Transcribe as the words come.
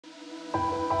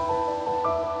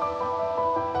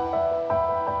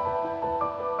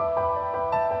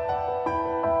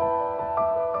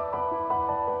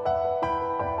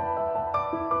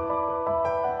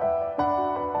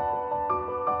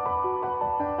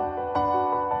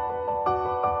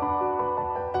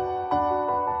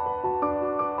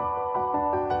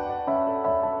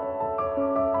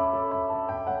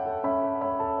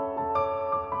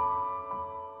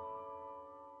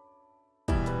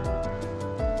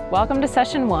Welcome to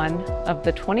Session 1 of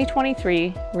the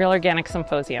 2023 Real Organic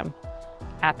Symposium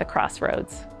at the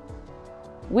Crossroads.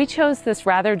 We chose this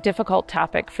rather difficult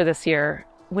topic for this year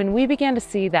when we began to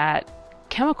see that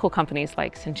chemical companies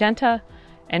like Syngenta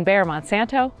and Bayer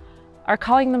Monsanto are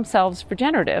calling themselves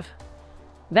regenerative.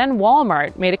 Then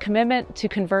Walmart made a commitment to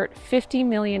convert 50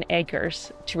 million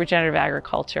acres to regenerative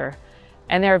agriculture,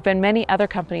 and there have been many other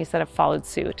companies that have followed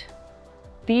suit.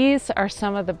 These are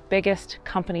some of the biggest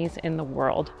companies in the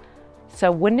world. So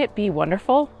wouldn't it be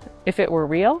wonderful if it were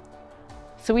real?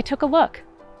 So we took a look.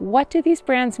 What do these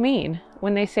brands mean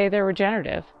when they say they're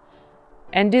regenerative?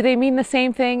 And do they mean the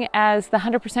same thing as the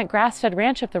 100% grass-fed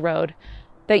ranch up the road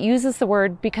that uses the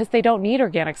word because they don't need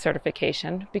organic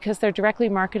certification, because they're directly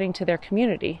marketing to their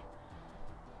community?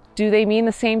 Do they mean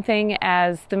the same thing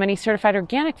as the many certified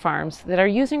organic farms that are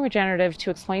using regenerative to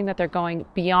explain that they're going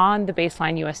beyond the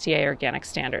baseline USDA organic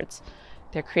standards?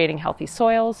 They're creating healthy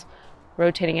soils,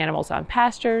 rotating animals on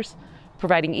pastures,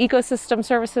 providing ecosystem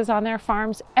services on their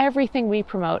farms, everything we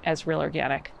promote as real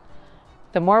organic.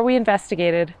 The more we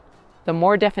investigated, the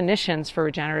more definitions for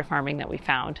regenerative farming that we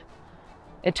found.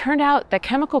 It turned out that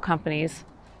chemical companies,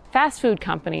 fast food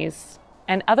companies,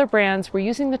 and other brands were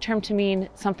using the term to mean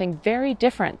something very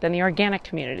different than the organic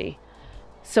community.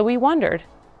 So we wondered,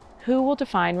 who will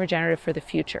define regenerative for the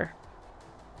future?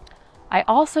 I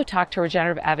also talked to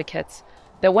regenerative advocates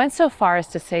that went so far as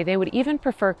to say they would even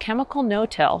prefer chemical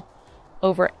no-till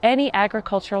over any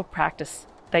agricultural practice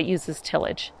that uses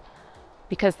tillage,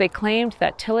 because they claimed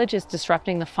that tillage is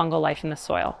disrupting the fungal life in the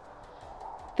soil.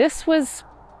 This was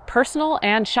personal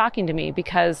and shocking to me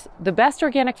because the best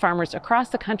organic farmers across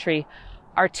the country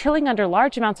are tilling under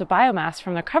large amounts of biomass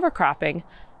from their cover cropping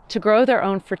to grow their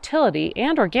own fertility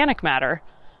and organic matter,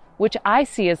 which I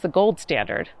see as the gold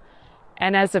standard.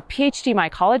 And as a PhD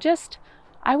mycologist,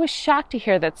 I was shocked to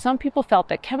hear that some people felt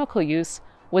that chemical use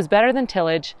was better than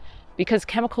tillage because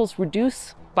chemicals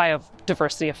reduce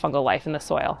biodiversity of fungal life in the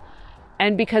soil.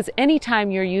 And because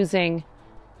anytime you're using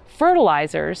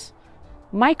fertilizers,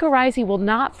 mycorrhizae will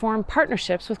not form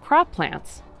partnerships with crop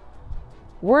plants.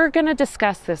 We're going to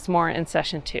discuss this more in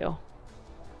Session 2.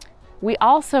 We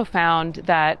also found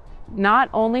that not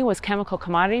only was chemical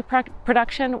commodity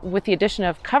production with the addition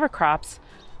of cover crops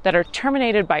that are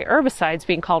terminated by herbicides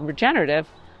being called regenerative,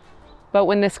 but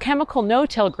when this chemical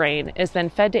no-till grain is then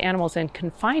fed to animals in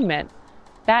confinement,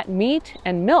 that meat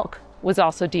and milk was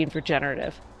also deemed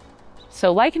regenerative.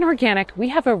 So like in organic, we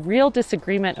have a real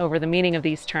disagreement over the meaning of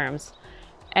these terms.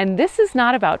 And this is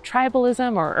not about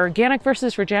tribalism or organic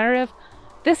versus regenerative.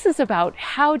 This is about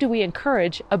how do we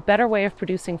encourage a better way of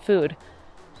producing food?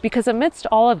 Because amidst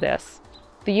all of this,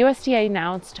 the USDA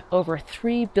announced over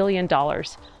 $3 billion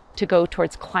to go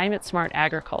towards climate-smart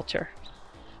agriculture.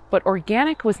 But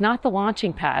organic was not the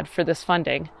launching pad for this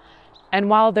funding. And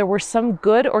while there were some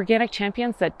good organic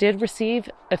champions that did receive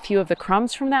a few of the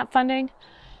crumbs from that funding,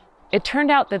 it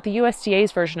turned out that the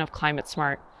USDA's version of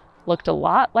climate-smart looked a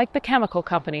lot like the chemical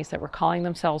companies that were calling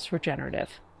themselves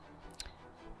regenerative.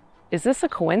 Is this a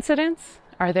coincidence?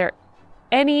 Are there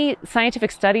any scientific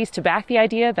studies to back the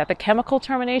idea that the chemical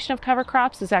termination of cover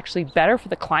crops is actually better for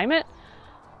the climate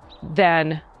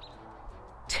than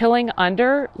tilling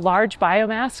under large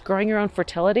biomass, growing your own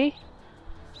fertility?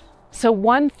 So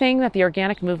one thing that the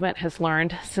organic movement has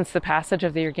learned since the passage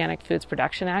of the Organic Foods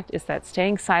Production Act is that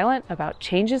staying silent about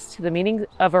changes to the meaning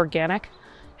of organic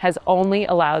has only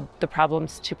allowed the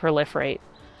problems to proliferate.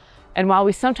 And while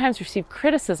we sometimes receive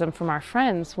criticism from our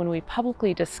friends when we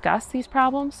publicly discuss these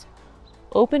problems,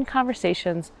 open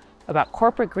conversations about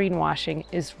corporate greenwashing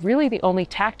is really the only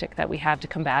tactic that we have to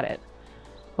combat it.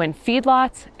 When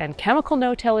feedlots and chemical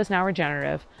no-till is now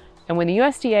regenerative, and when the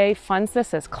USDA funds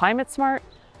this as climate smart,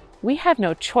 we have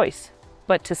no choice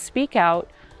but to speak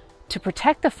out to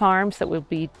protect the farms that will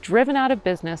be driven out of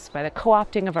business by the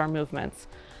co-opting of our movements.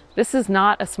 This is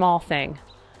not a small thing.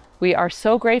 We are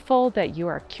so grateful that you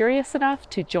are curious enough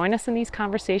to join us in these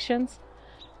conversations,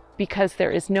 because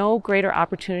there is no greater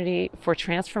opportunity for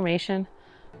transformation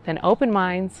than open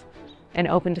minds and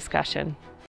open discussion.